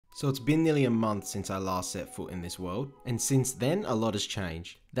So it's been nearly a month since I last set foot in this world, and since then a lot has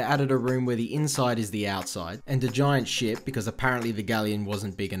changed. They added a room where the inside is the outside, and a giant ship because apparently the galleon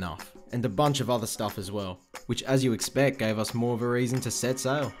wasn't big enough, and a bunch of other stuff as well, which as you expect gave us more of a reason to set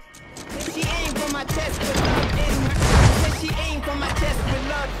sail.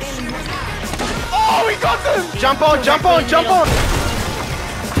 Oh, we got them! Jump on, jump on, jump on!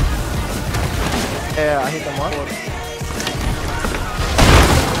 Yeah, I hit them once.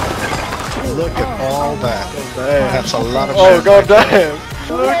 Look at all that. That's a lot of Oh, goddamn!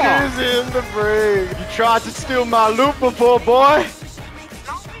 Look who's in the brig! You tried to steal my loot before, boy!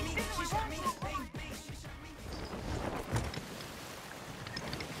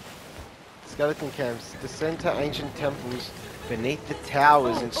 Skeleton camps. Descend to ancient temples beneath the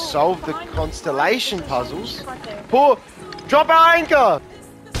towers and solve the constellation puzzles. Drop our anchor!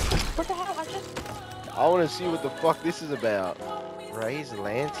 What the hell? I want to see what the fuck this is about. Raise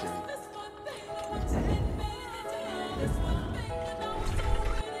lantern.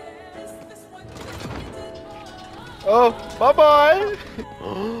 Oh, bye-bye!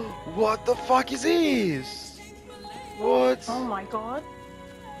 What the fuck is this? What? Oh my god.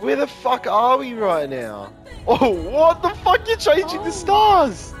 Where the fuck are we right now? Oh, what the fuck? You're changing the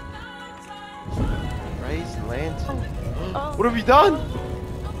stars! Raise lantern. What have we done?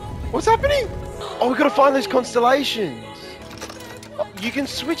 What's happening? Oh, we gotta find those constellations. Oh, you can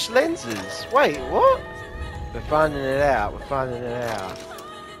switch lenses. Wait, what? We're finding it out. We're finding it out.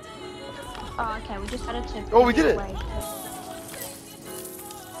 Oh, okay, we just had to. Oh, we did it. Away.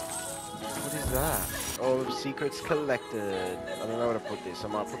 What is that? Oh, secrets collected. I don't know where to put this. I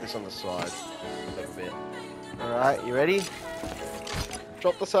might put this on the side a little bit. Alright, you ready?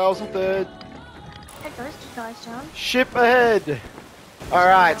 Drop the sails in third. Hey, those two guys down. Ship ahead!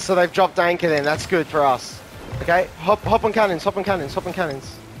 Alright, so they've dropped anchor then. That's good for us. Okay, hop on cannons, hop on cannons, hop on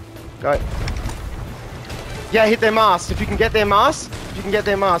cannons. Go. Yeah, hit their mast. If you can get their mast,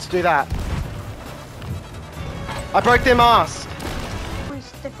 do that. I broke their mast.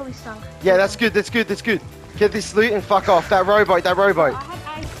 They're fully sunk. Yeah, that's good, that's good, that's good. Get this loot and fuck off. That rowboat, that rowboat.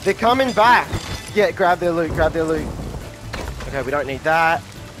 They're coming back. Yeah, grab their loot, grab their loot. Okay, we don't need that.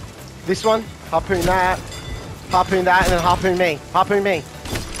 This one, harpoon that, and then harpoon me. Harpoon me.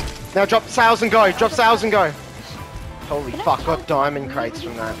 Now drop sails and go, drop sails and go. Holy fuck, got diamond crates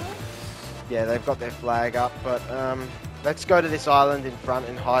from that. Yeah, they've got their flag up, but let's go to this island in front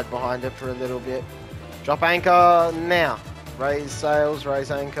and hide behind it for a little bit. Drop anchor now. Raise sails,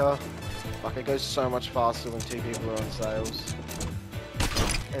 raise anchor. Fuck, it goes so much faster when two people are on sails.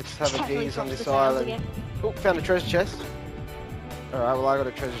 Let's have a gaze on this island. Oh, found a treasure chest. Alright, well I got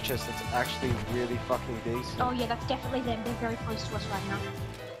a treasure chest that's actually really fucking decent. Oh yeah, that's definitely them. They're very close to us right now.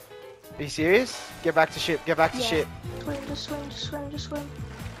 Are you serious? Get back to ship, get back to ship. Swim, just swim, just swim, just swim.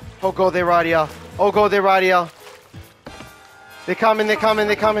 Oh god, they're right here. Oh god, they're right here. They're coming, they're coming,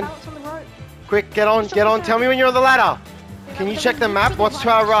 they're coming. Quick, get on, get on. Tell me when you're on the ladder. Can you check the map? What's to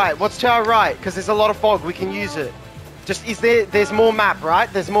our right? What's to our right? Because there's a lot of fog. We can use it. Just, there's more map, right?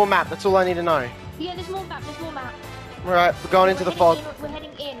 There's more map. That's all I need to know. Yeah, there's more map, there's more map. Alright, we're going into the fog. We're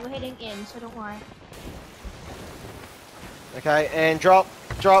heading in, so don't worry. Okay, and drop.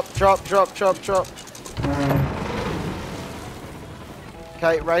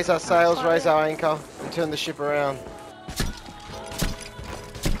 Okay, raise our sails, raise our anchor, and turn the ship around.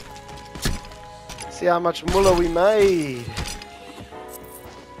 See how much mullah we made.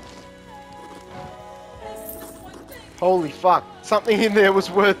 Holy fuck, something in there was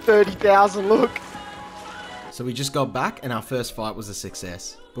worth 30,000, look. So we just got back and our first fight was a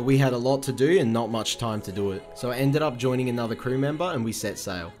success. But we had a lot to do and not much time to do it. So I ended up joining another crew member and we set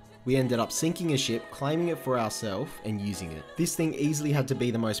sail. We ended up sinking a ship, claiming it for ourselves and using it. This thing easily had to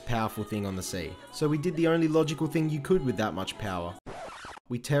be the most powerful thing on the sea. So we did the only logical thing you could with that much power.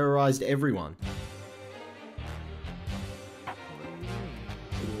 We terrorized everyone.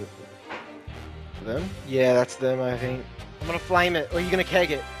 Them? Yeah, that's them, I think. I'm gonna flame it, or are you gonna keg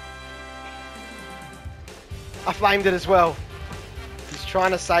it? I flamed it as well. He's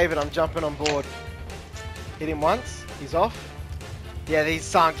trying to save it, I'm jumping on board. Hit him once, he's off. Yeah, he's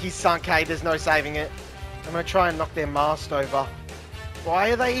sunk, Kayde, there's no saving it. I'm gonna try and knock their mast over.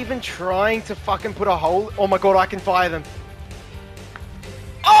 Why are they even trying to fucking put a hole? Oh my god, I can fire them.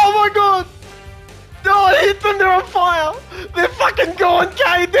 Oh my god! No, I hit them, they're on fire! They're fucking gone,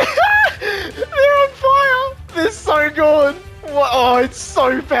 Kayde! They're on fire! They're so good! What? Oh, it's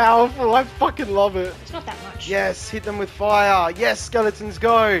so powerful, I fucking love it. It's not that much. Yes, hit them with fire. Yes, skeletons,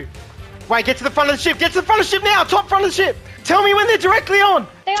 go! Wait, get to the front of the ship! Get to the front of the ship now! Top front of the ship! Tell me when they're directly on!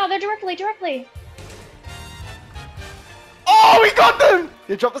 They're directly. Oh, we got them!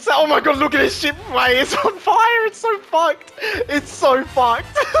 You drop the sail. Oh my god, look at this ship, mate. It's on fire. It's so fucked. It's so fucked.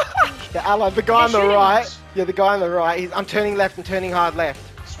 Yeah, Alan, the guy on the right. Yeah, the guy on the right. I'm turning left and turning hard left.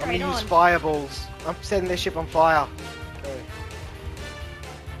 I'm Straight gonna use on. fireballs. I'm setting their ship on fire.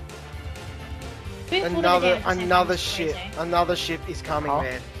 Move forward again, Another so ship. crazy. Another ship is coming, Huh?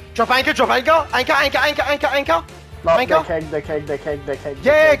 man. Drop anchor, drop anchor. Anchor, anchor, anchor, anchor, anchor. No, Anchor. they keg.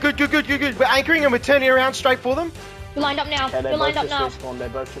 Yeah, good. We're anchoring and we're turning around straight for them. You're lined up now. Yeah, You're lined up now. They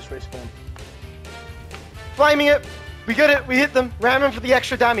both just respawned. Flaming it. We got it. We hit them. Ram them for the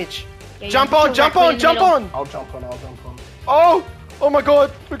extra damage. Yeah, Jump yeah, on, kill jump Rholi on, in the jump middle. on. I'll jump on. Oh my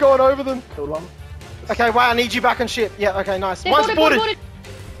god. We're going over them. Killed one. Okay, wow, I need you back on ship. Yeah, okay, nice. They're One's boarded. boarded.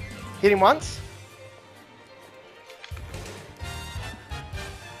 Hit him once.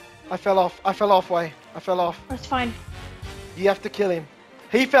 I fell off, Way. I fell off. That's fine. You have to kill him.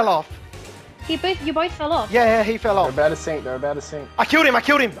 He fell off. You both fell off. Yeah, he fell They're off. about to sink. I killed him.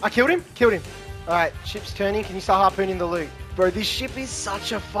 Killed him. Alright, ship's turning. Can you start harpooning the loot? Bro, this ship is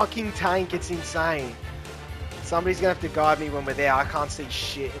such a fucking tank. It's insane. Somebody's gonna have to guide me when we're there. I can't see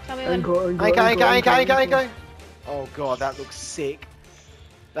shit. Tell me when. Anchor. Oh god, that looks sick.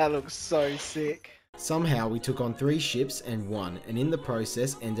 That looks so sick. Somehow we took on 3 ships and won, and in the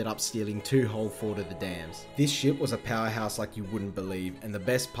process ended up stealing 2 whole Fort of the Dams. This ship was a powerhouse like you wouldn't believe, and the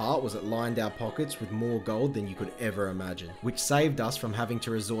best part was it lined our pockets with more gold than you could ever imagine, which saved us from having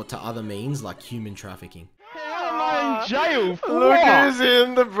to resort to other means like human trafficking. I'm in jail for Look who's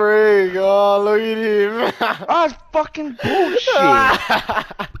in the brig. Oh, look at him. That's fucking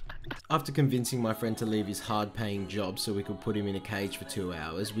bullshit. After convincing my friend to leave his hard-paying job so we could put him in a cage for 2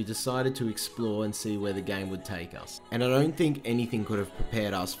 hours, we decided to explore and see where the game would take us. And I don't think anything could have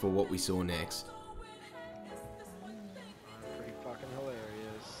prepared us for what we saw next. Pretty fucking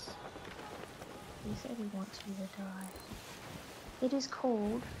hilarious. He said he wants you to die. It is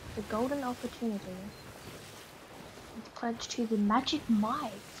called the Golden Opportunity. It's pledged to the Magic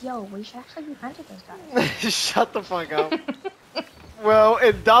Mike. Yo, we should actually be friends with those guys. Shut the fuck up. Well,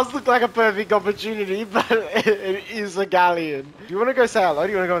 it does look like a perfect opportunity, but it is a galleon. Do you want to go say hello?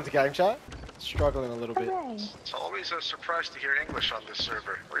 Do you want to go into game chat? Struggling a little bit. Hooray. It's always a surprise to hear English on this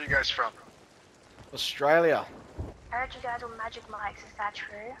server. Where are you guys from? Australia. I heard you guys are Magic Mikes, is that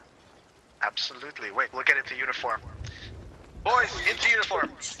true? Absolutely. Wait, we'll get into uniform. Boys, into uniform.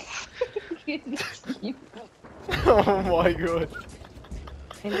 Oh my god.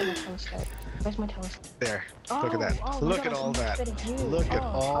 Where's my telescope? There. Look at that. Oh, Look we at got all a that. bit of view. Look at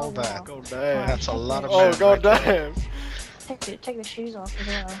all wow. that. God damn. That's a lot of Oh men god right there. damn. Take the shoes off as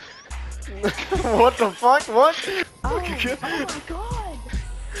well. What the fuck? What? Oh my god!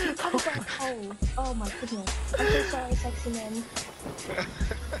 How was that cold? Oh my goodness. I'm so sorry, sexy men.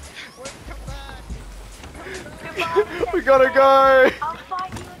 We gotta go. I'll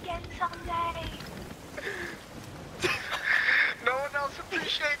find you again someday. No one else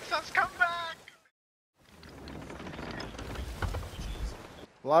appreciates us. Come back.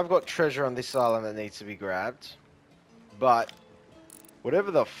 Well, I've got treasure on this island that needs to be grabbed, but whatever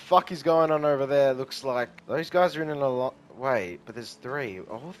the fuck is going on over there looks like those guys are in an alliance. Wait, but there's 3.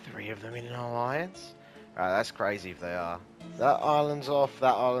 All 3 of them in an alliance? Alright, that's crazy if they are. That island's off,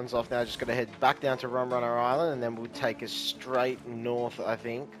 that island's off. Now just gotta head back down to Rum Runner Island, and then we'll take us straight north, I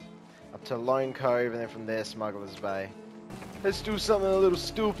think, up to Lone Cove, and then from there, Smuggler's Bay. Let's do something a little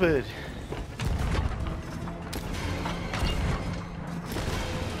stupid.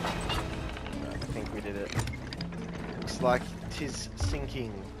 I think we did it. Looks like 'tis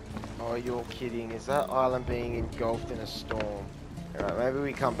sinking. Oh, you're kidding. Is that island being engulfed in a storm? Alright, maybe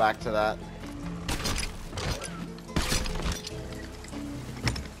we come back to that.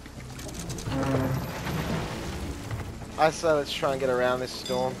 I say let's try and get around this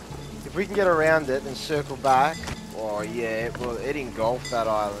storm. If we can get around it and circle back. Oh yeah, well it engulfed that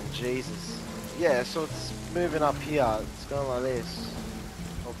island, Jesus. Yeah, so it's moving up here. It's going like this.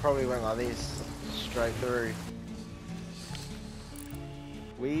 Or probably went like this. Straight through.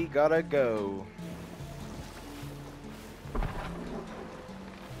 We gotta go.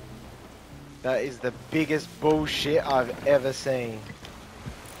 That is the biggest bullshit I've ever seen.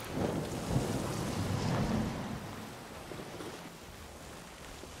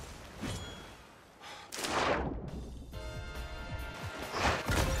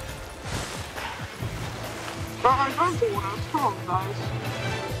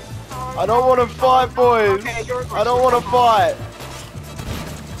 I don't want to fight, boys. I don't want to fight.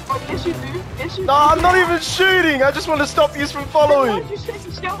 Yes, you do. Yes, you No, I'm not even shooting. I just want to stop you from following. Why'd you stick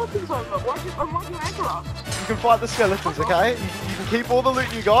the skeletons over? Why'd you anchor us? You can fight the skeletons, okay? You can keep all the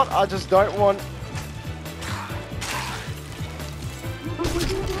loot you got. I just don't want.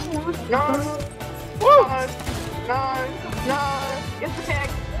 No. Woo! No. Get the keg.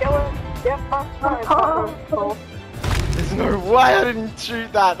 Kill him. Get fucked right. There's no way I didn't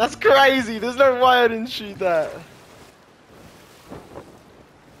shoot that. That's crazy. There's no way I didn't shoot that.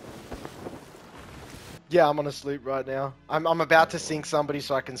 Yeah, I'm on a sloop right now. I'm about to sink somebody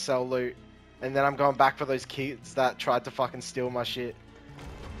so I can sell loot. And then I'm going back for those kids that tried to fucking steal my shit.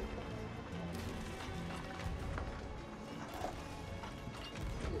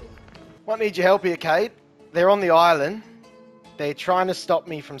 What need your help here, Kayde? They're on the island. They're trying to stop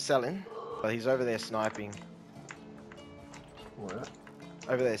me from selling. Oh, he's over there sniping. What?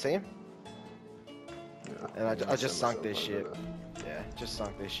 Over there, see him? Yeah, And I just sunk this ship. Yeah, just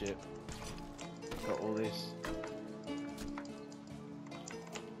sunk this ship. Got all this.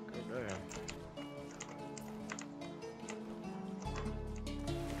 Go.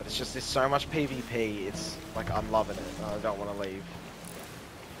 But it's just, there's so much PvP, it's like, I'm loving it. I don't want to leave.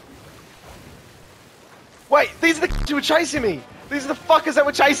 Wait, these are the kids who were chasing me! These are the fuckers that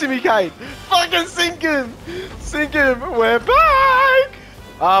were chasing me, Kayde! Fucking sink him! Sink him! We're back!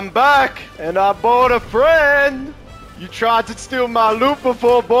 I'm back, and I bought a friend! You tried to steal my loot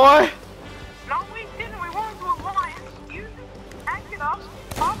before, boy! No, we didn't. We went into alliance. You acted us,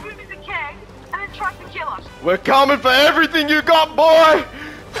 offered me the keg, and then tried to kill us. We're coming for everything you got, boy!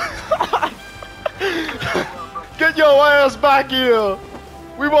 Get your ass back here!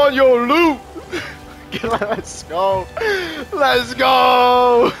 We want your loot! Let's go! Let's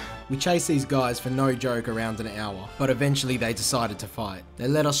go! We chased these guys for no joke around an hour, but eventually they decided to fight. They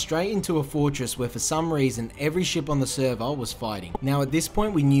led us straight into a fortress where for some reason every ship on the server was fighting. Now at this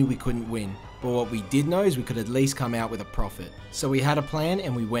point we knew we couldn't win, but what we did know is we could at least come out with a profit. So we had a plan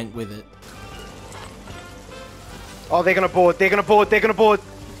and we went with it. Oh, they're gonna board, they're gonna board, they're gonna board!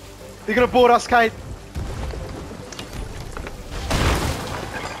 They're gonna board us, Kayde!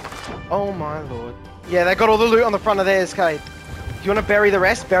 Oh my lord. Yeah, they got all the loot on the front of theirs, Kayde. Do you want to bury the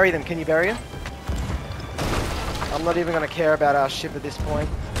rest? Bury them. Can you bury them? I'm not even going to care about our ship at this point.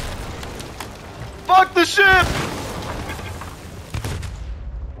 Fuck the ship!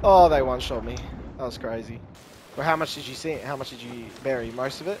 Oh, they one-shot me. That was crazy. Well, how much did you see? How much did you bury?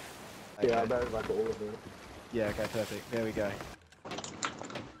 Most of it? Okay. Yeah, I buried like all of it. Yeah, okay, perfect. There we go.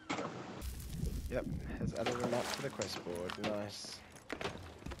 Yep, has added them up to the quest board. Nice.